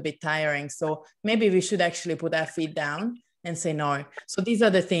a little bit tiring. So maybe we should actually put our feet down and say no. So these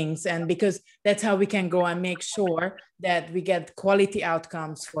are the things, and because that's how we can go and make sure that we get quality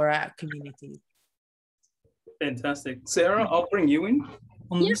outcomes for our community. Fantastic. Sarah, I'll bring you in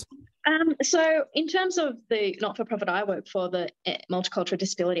on this. So in terms of the not-for-profit I work for, the Multicultural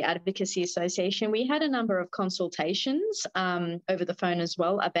Disability Advocacy Association, we had a number of consultations over the phone as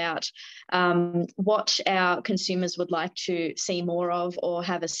well about what our consumers would like to see more of or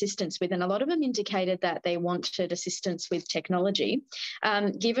have assistance with. And a lot of them indicated that they wanted assistance with technology.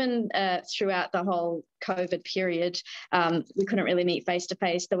 Given throughout the whole COVID period, we couldn't really meet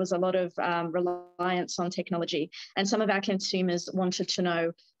face-to-face. There was a lot of reliance on technology. And some of our consumers wanted to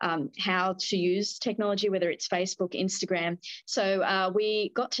know how to use technology, whether it's Facebook, Instagram. So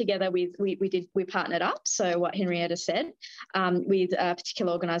we got together with, we partnered up. So what Henrietta said, with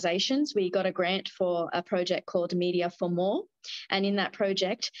particular organisations. We got a grant for a project called Media for More. And in that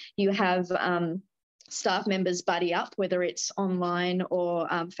project, you have staff members buddy up, whether it's online or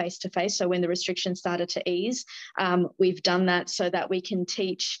face-to-face. So when the restrictions started to ease, we've done that so that we can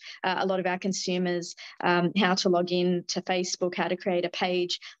teach a lot of our consumers how to log in to Facebook, how to create a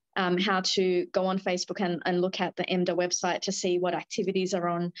page, how to go on Facebook and look at the EMDA website to see what activities are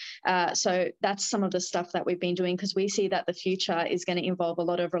on. So that's some of the stuff that we've been doing, because we see that the future is going to involve a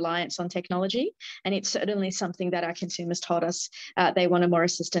lot of reliance on technology. And it's certainly something that our consumers told us they wanted more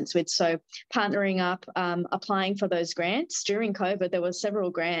assistance with. So partnering up, applying for those grants. During COVID, there were several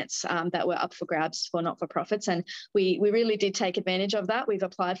grants that were up for grabs for not-for-profits. And we really did take advantage of that. We've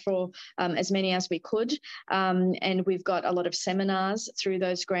applied for as many as we could. And we've got a lot of seminars through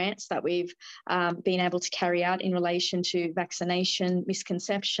those grants that we've been able to carry out in relation to vaccination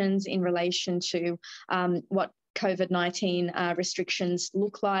misconceptions, in relation to what COVID-19 restrictions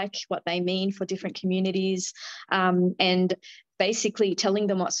look like, what they mean for different communities, and basically telling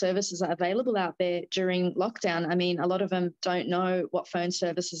them what services are available out there during lockdown. I mean, a lot of them don't know what phone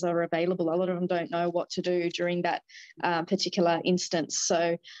services are available. A lot of them don't know what to do during that particular instance.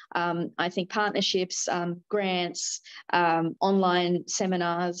 So I think partnerships, grants, online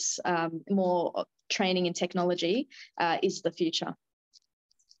seminars, more training in technology is the future.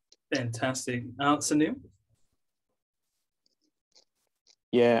 Fantastic. Sunil?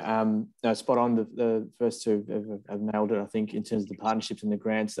 Yeah, no, spot on. The first two have nailed it, I think, in terms of the partnerships and the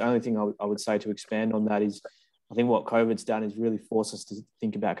grants. The only thing I would say to expand on that is, I think what COVID's done is really force us to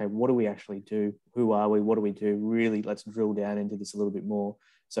think about, okay, what do we actually do? Who are we? What do we do? Really, let's drill down into this a little bit more.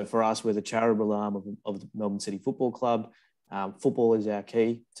 So for us, we're the charitable arm of the Melbourne City Football Club. Football is our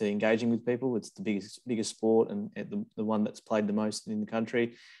key to engaging with people. It's the biggest sport and the one that's played the most in the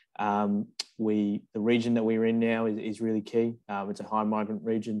country. The region that we're in now is really key. It's a high migrant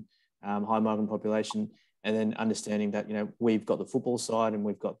region, high migrant population, and then understanding that, you know, we've got the football side and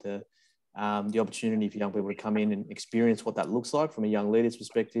we've got the opportunity for young people to come in and experience what that looks like from a young leader's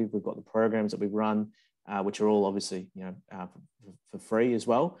perspective. We've got the programs that we've run, which are all obviously, you know, for free as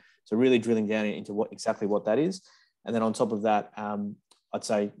well. So really drilling down into exactly what that is. And then on top of that, I'd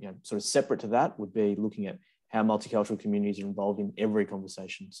say, you know, sort of separate to that would be looking at how multicultural communities are involved in every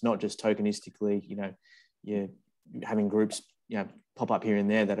conversation. It's not just tokenistically, you know, you're having groups, you know, pop up here and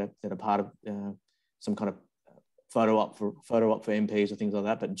there that are part of some kind of photo op for MPs or things like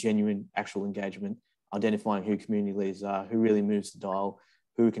that, but genuine actual engagement, identifying who community leaders are, who really moves the dial,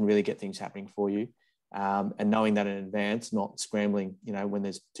 who can really get things happening for you. And knowing that in advance, not scrambling, you know, when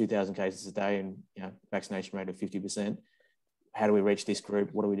there's 2,000 cases a day and, you know, vaccination rate of 50%. How do we reach this group?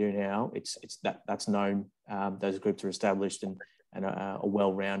 What do we do now? It's that's known. Those groups are established and a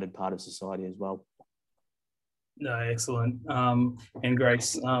well-rounded part of society as well. No, excellent. And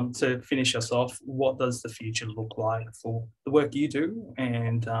Grace, to finish us off, what does the future look like for the work you do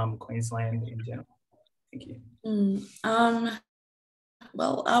and Queensland in general? Thank you.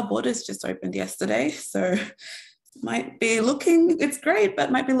 Well, our borders just opened yesterday, so might be looking, it's great,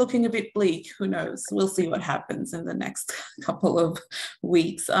 but might be looking a bit bleak. Who knows? We'll see what happens in the next couple of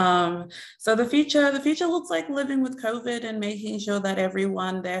weeks. So the future looks like living with COVID and making sure that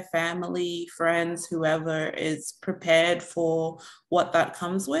everyone, their family, friends, whoever, is prepared for what that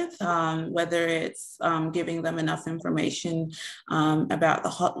comes with, whether it's giving them enough information about the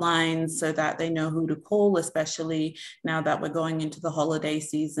hotlines so that they know who to call, especially now that we're going into the holiday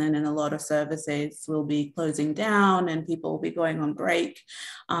season and a lot of services will be closing down and people will be going on break.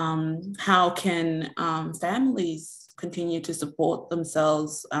 How can families continue to support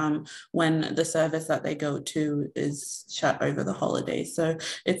themselves when the service that they go to is shut over the holidays? So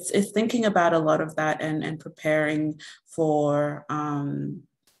it's thinking about a lot of that and preparing for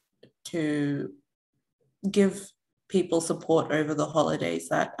to give people support over the holidays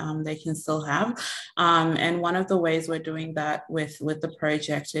that they can still have. And one of the ways we're doing that with the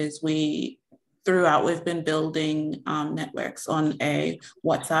project is we've been building networks on a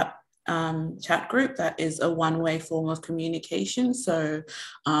WhatsApp chat group that is a one-way form of communication. So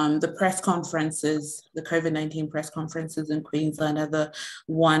the press conferences, the COVID-19 press conferences in Queensland are the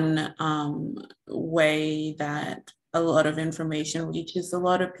one way that a lot of information reaches a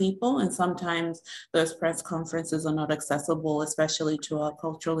lot of people, and sometimes those press conferences are not accessible, especially to our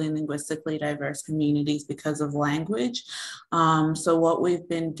culturally and linguistically diverse communities because of language. So what we've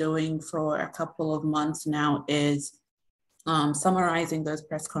been doing for a couple of months now is summarizing those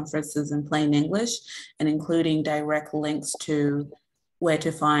press conferences in plain English and including direct links to where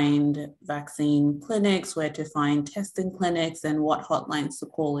to find vaccine clinics, where to find testing clinics, and what hotlines to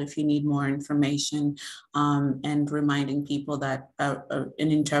call if you need more information, and reminding people that an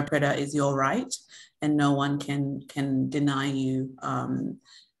interpreter is your right and no one can deny you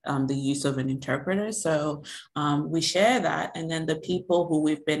the use of an interpreter. So we share that, and then the people who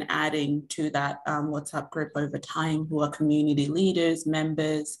we've been adding to that WhatsApp group over time, who are community leaders,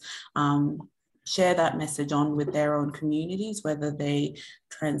 members, share that message on with their own communities, whether they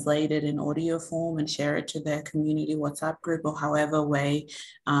translate it in audio form and share it to their community WhatsApp group, or however way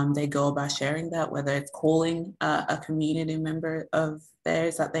they go about sharing that, whether it's calling a community member of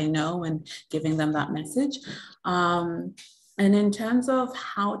theirs that they know and giving them that message. And in terms of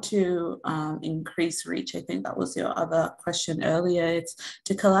how to increase reach, I think that was your other question earlier, it's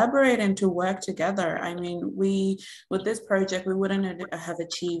to collaborate and to work together. I mean, with this project, we wouldn't have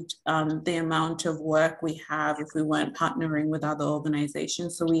achieved the amount of work we have if we weren't partnering with other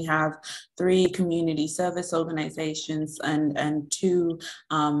organizations. So we have 3 community service organizations and 2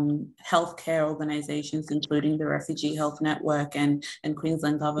 healthcare organizations, including the Refugee Health Network and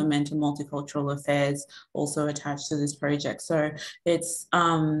Queensland Government and Multicultural Affairs, also attached to this project. So it's a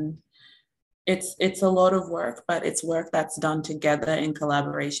lot of work, but it's work that's done together in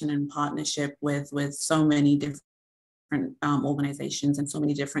collaboration and partnership with so many different organizations and so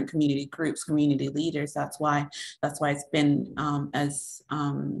many different community groups, community leaders. That's why it's been as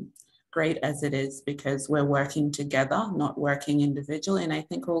great as it is, because we're working together, not working individually. And I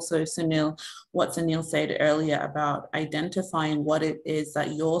think also what Sunil said earlier about identifying what it is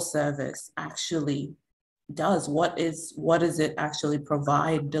that your service actually does, what does it actually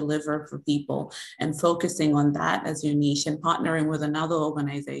deliver for people, and focusing on that as your niche, and partnering with another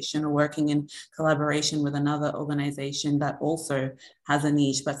organization or working in collaboration with another organization that also has a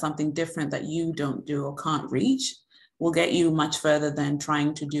niche but something different that you don't do or can't reach, will get you much further than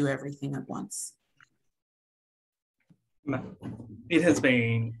trying to do everything at once. It has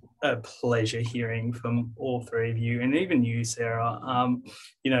been a pleasure hearing from all 3 of you, and even you, Sarah.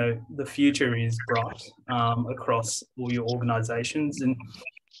 You know, the future is bright across all your organisations, and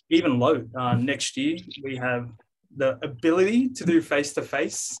even LOTE. Next year, we have the ability to do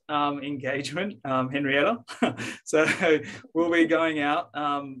face-to-face engagement, Henrietta. So we'll be going out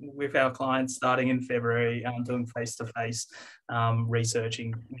with our clients starting in February, doing face-to-face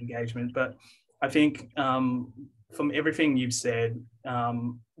researching engagement. But I think from everything you've said,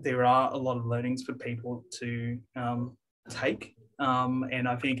 there are a lot of learnings for people to take. And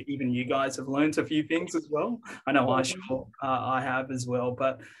I think even you guys have learned a few things as well. I know I have as well.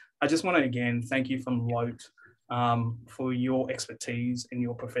 But I just want to, again, thank you from LOTE for your expertise and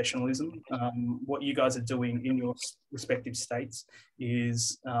your professionalism. What you guys are doing in your respective states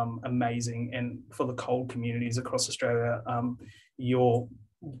is amazing. And for the cold communities across Australia, you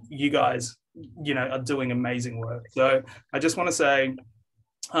guys, you know, are doing amazing work. So I just want to say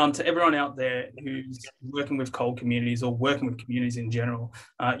to everyone out there who's working with cold communities or working with communities in general,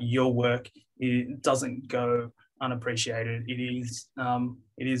 your work doesn't go unappreciated. It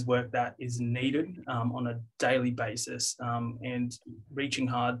is work that is needed on a daily basis, and reaching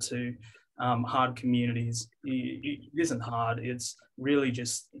hard to hard communities. It isn't hard. It's really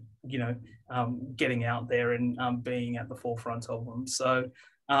just, you know, getting out there and being at the forefront of them. So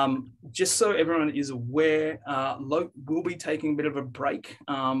just so everyone is aware, LOTE will be taking a bit of a break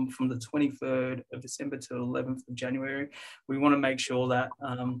from the 23rd of December to the 11th of January. We want to make sure that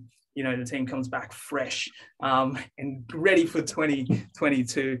you know, the team comes back fresh and ready for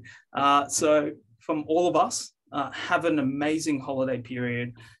 2022. So from all of us, have an amazing holiday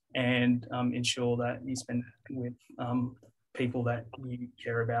period, and ensure that you spend it with people that you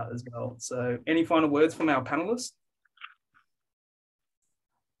care about as well. So any final words from our panelists?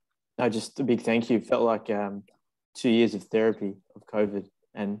 No, just a big thank you. Felt like 2 years of therapy of COVID,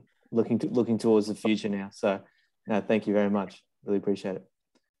 and looking towards the future now. So no, thank you very much. Really appreciate it.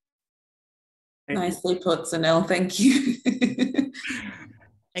 Nicely put, Sunil. Thank you.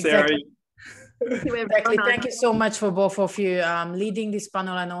 Sarah, Thank you, Exactly. everyone. Thank you so much for both of you leading this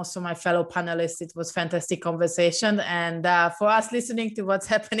panel, and also my fellow panelists. It was fantastic conversation. And for us listening to what's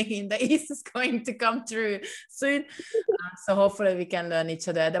happening in the East is going to come through soon. So hopefully we can learn each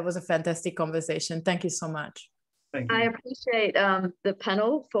other. That was a fantastic conversation. Thank you so much. Thank you. I appreciate the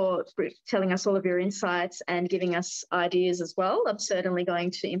panel for telling us all of your insights and giving us ideas as well. I'm certainly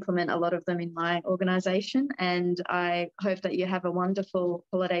going to implement a lot of them in my organisation, and I hope that you have a wonderful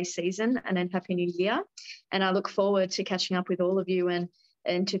holiday season and a Happy New Year. And I look forward to catching up with all of you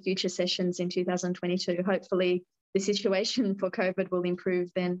and to future sessions in 2022. Hopefully the situation for COVID will improve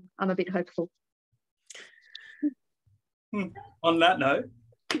then. I'm a bit hopeful. On that note,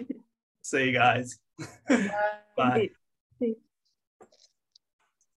 see you guys. Bye. Peace.